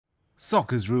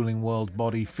Soccer's ruling world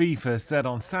body FIFA said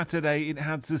on Saturday it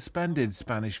had suspended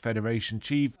Spanish Federation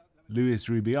chief Luis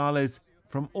Rubiales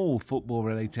from all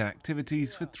football-related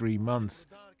activities for 3 months.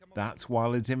 That's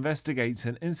while it investigates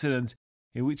an incident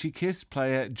in which he kissed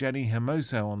player Jenni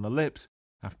Hermoso on the lips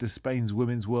after Spain's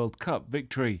Women's World Cup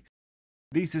victory.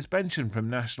 The suspension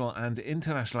from national and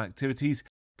international activities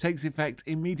takes effect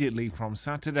immediately from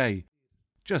Saturday.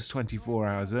 Just 24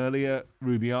 hours earlier,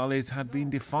 Rubiales had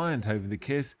been defiant over the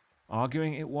kiss,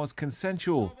 arguing it was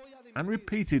consensual and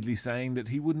repeatedly saying that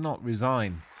he would not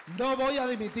resign. No voy a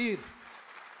dimitir.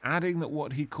 Adding that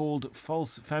what he called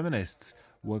false feminists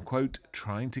were, quote,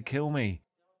 trying to kill me.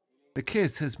 The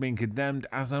kiss has been condemned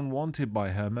as unwanted by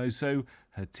Hermoso,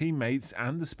 her teammates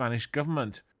and the Spanish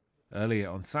government. Earlier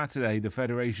on Saturday, the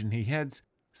federation he heads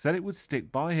said it would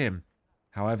stick by him.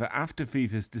 However, after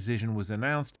FIFA's decision was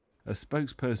announced, a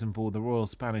spokesperson for the Royal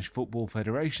Spanish Football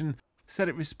Federation said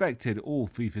it respected all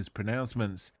FIFA's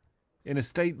pronouncements. In a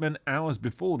statement hours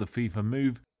before the FIFA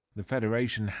move, the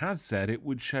federation had said it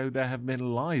would show there have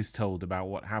been lies told about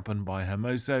what happened by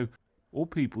Hermoso or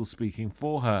people speaking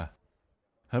for her.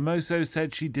 Hermoso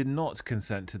said she did not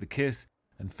consent to the kiss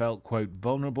and felt, quote,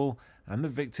 vulnerable and the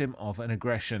victim of an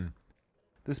aggression.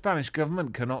 The Spanish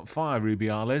government cannot fire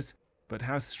Rubiales, but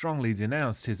has strongly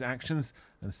denounced his actions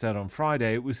and said on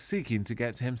Friday it was seeking to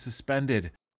get him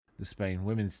suspended. The Spain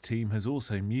women's team has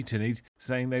also mutinied,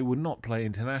 saying they would not play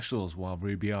internationals while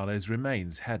Rubiales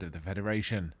remains head of the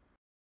federation.